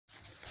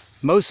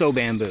Moso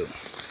bamboo.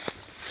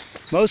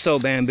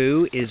 Moso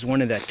bamboo is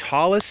one of the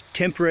tallest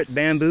temperate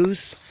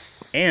bamboos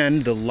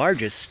and the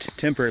largest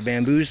temperate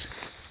bamboos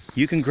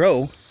you can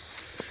grow.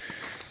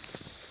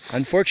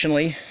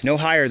 Unfortunately, no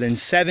higher than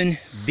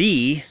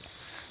 7B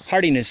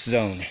hardiness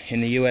zone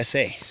in the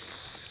USA.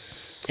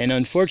 And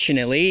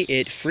unfortunately,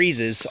 it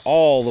freezes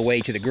all the way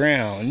to the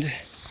ground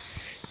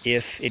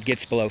if it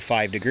gets below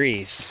 5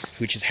 degrees,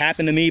 which has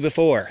happened to me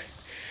before.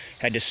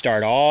 Had to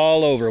start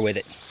all over with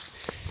it.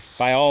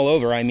 By all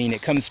over, I mean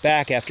it comes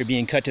back after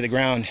being cut to the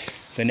ground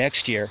the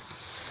next year.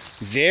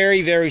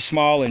 Very, very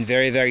small and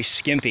very, very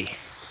skimpy.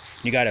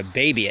 You gotta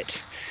baby it.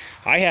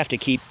 I have to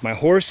keep my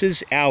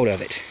horses out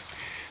of it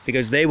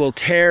because they will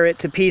tear it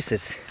to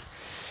pieces.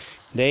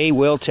 They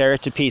will tear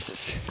it to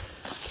pieces.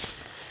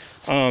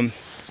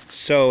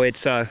 So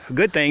it's a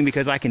good thing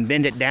because I can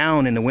bend it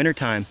down in the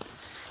wintertime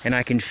and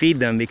I can feed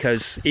them,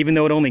 because even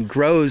though it only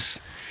grows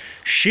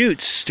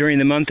shoots during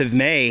the month of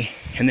May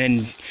and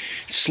then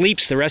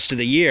sleeps the rest of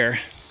the year,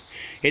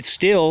 it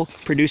still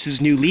produces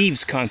new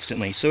leaves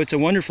constantly. So it's a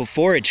wonderful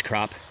forage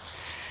crop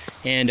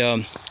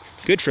and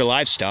good for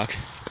livestock.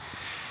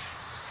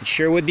 It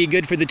sure would be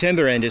good for the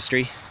timber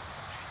industry.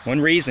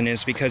 One reason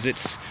is because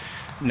it's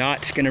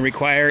not going to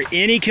require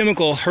any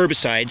chemical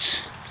herbicides,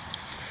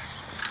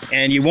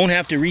 and you won't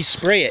have to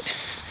respray it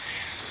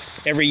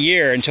every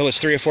year until it's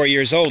 3 or 4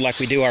 years old like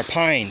we do our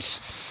pines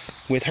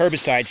with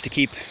herbicides to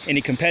keep any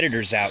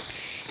competitors out.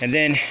 And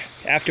then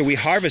after we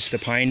harvest the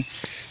pine,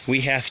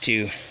 we have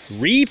to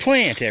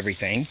replant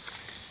everything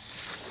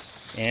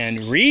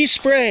and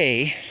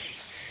respray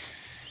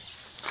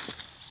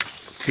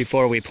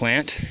before we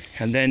plant,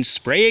 and then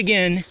spray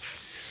again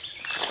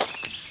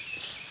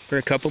for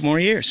a couple more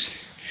years.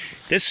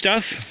 This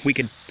stuff, we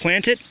could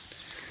plant it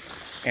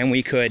and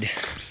we could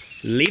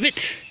leave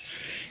it,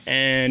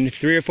 and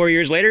 3 or 4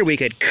 years later we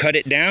could cut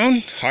it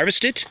down,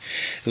 harvest it,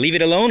 leave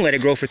it alone, let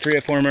it grow for 3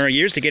 or 4 more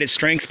years to get its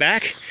strength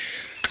back,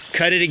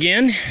 cut it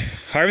again,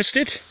 harvest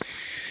it,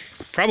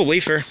 probably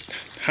for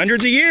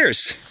hundreds of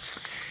years.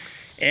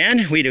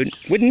 And we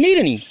wouldn't need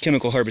any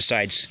chemical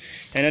herbicides.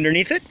 And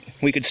underneath it,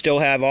 we could still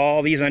have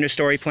all these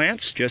understory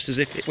plants, just as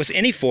if it was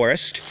any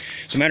forest.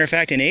 As a matter of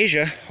fact, in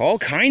Asia, all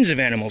kinds of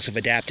animals have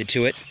adapted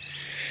to it.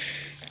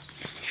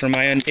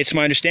 It's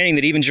my understanding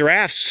that even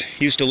giraffes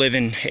used to live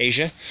in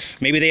Asia.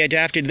 Maybe they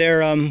adapted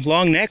their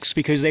long necks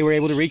because they were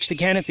able to reach the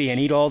canopy and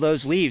eat all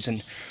those leaves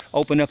and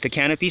open up the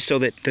canopy so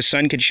that the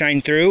sun could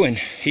shine through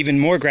and even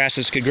more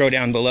grasses could grow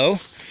down below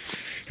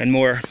and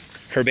more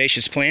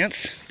herbaceous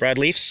plants,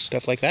 broadleafs,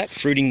 stuff like that,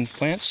 fruiting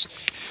plants.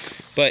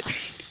 But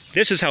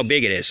this is how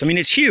big it is. I mean,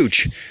 it's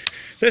huge.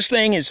 This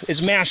thing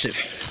is massive.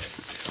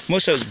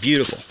 Moso is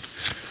beautiful.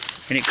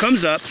 And it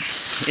comes up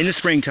in the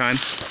springtime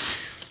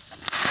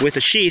with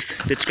a sheath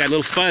that's got a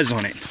little fuzz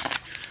on it.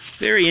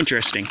 Very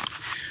interesting.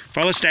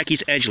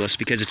 Phyllostachys edulis,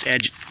 because it's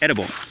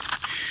edible.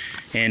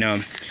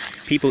 And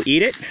people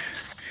eat it.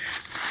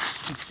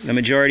 The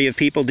majority of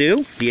people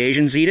do. The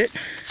Asians eat it.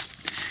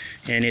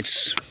 And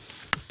it's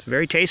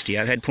very tasty.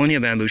 I've had plenty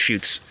of bamboo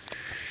shoots.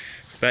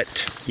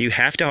 But you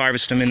have to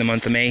harvest them in the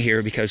month of May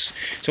here because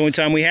it's the only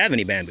time we have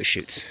any bamboo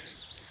shoots.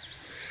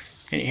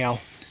 Anyhow,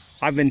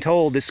 I've been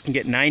told this can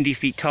get 90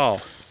 feet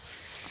tall.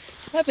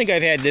 I think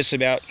I've had this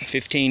about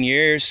 15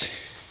 years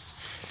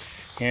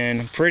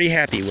and I'm pretty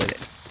happy with it.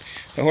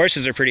 The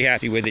horses are pretty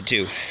happy with it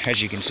too, as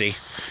you can see.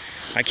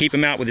 I keep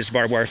them out with this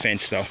barbed wire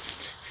fence though,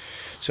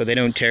 so they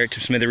don't tear it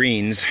to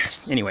smithereens.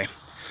 Anyway,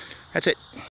 that's it.